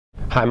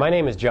Hi, my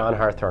name is John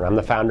Harthorne. I'm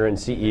the founder and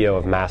CEO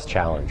of Mass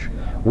Challenge.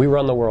 We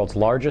run the world's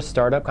largest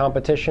startup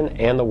competition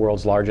and the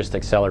world's largest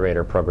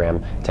accelerator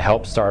program to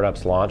help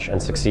startups launch and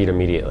succeed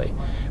immediately.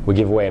 We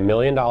give away $1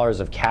 million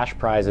of cash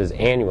prizes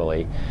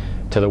annually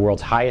to the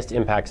world's highest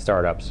impact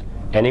startups.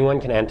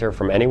 Anyone can enter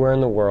from anywhere in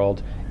the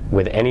world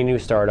with any new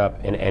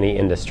startup in any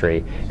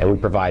industry, and we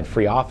provide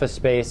free office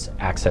space,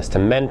 access to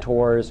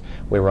mentors.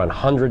 We run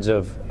hundreds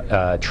of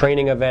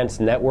training events,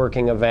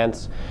 networking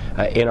events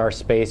in our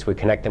space. We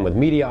connect them with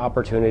media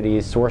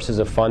opportunities, sources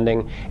of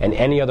funding, and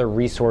any other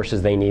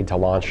resources they need to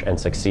launch and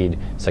succeed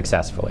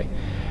successfully.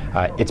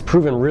 It's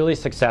proven really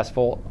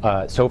successful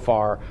so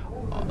far.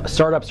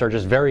 Startups are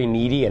just very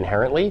needy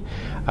inherently.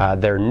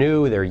 They're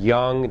new, they're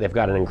young, they've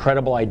got an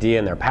incredible idea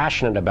and they're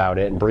passionate about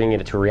it and bringing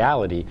it to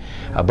reality,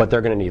 but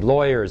they're going to need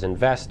lawyers,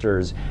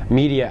 investors,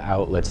 media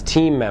outlets,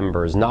 team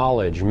members,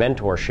 knowledge,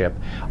 mentorship,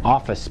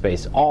 office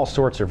space, all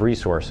sorts of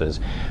resources.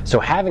 So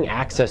having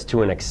access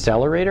to an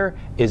accelerator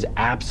is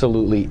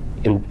absolutely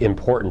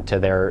important to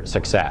their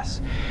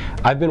success.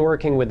 I've been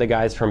working with the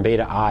guys from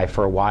Beta I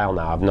for a while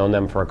now. I've known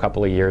them for a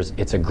couple of years.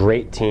 It's a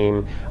great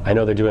team. I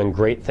know they're doing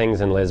great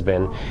things in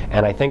Lisbon,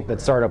 and I think that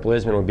Startup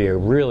Lisbon would be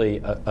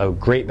a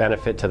great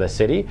benefit to the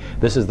city.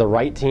 This is the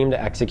right team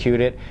to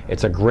execute it.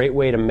 It's a great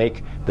way to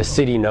make the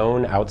city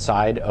known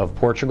outside of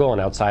Portugal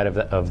and outside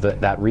of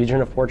that region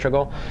of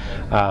Portugal,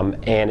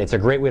 and it's a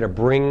great way to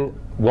bring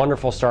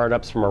wonderful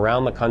startups from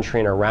around the country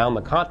and around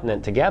the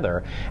continent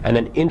together, and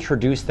then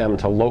introduce them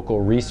to local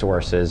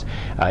resources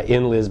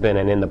in Lisbon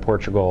and in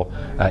Portugal.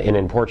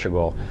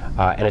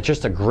 And it's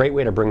just a great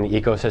way to bring the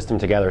ecosystem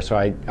together. So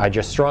I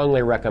just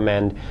strongly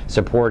recommend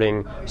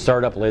supporting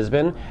Startup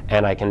Lisbon,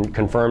 and I can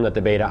confirm that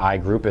the Beta I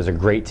group is a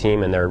great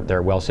team and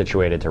they're well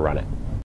situated to run it.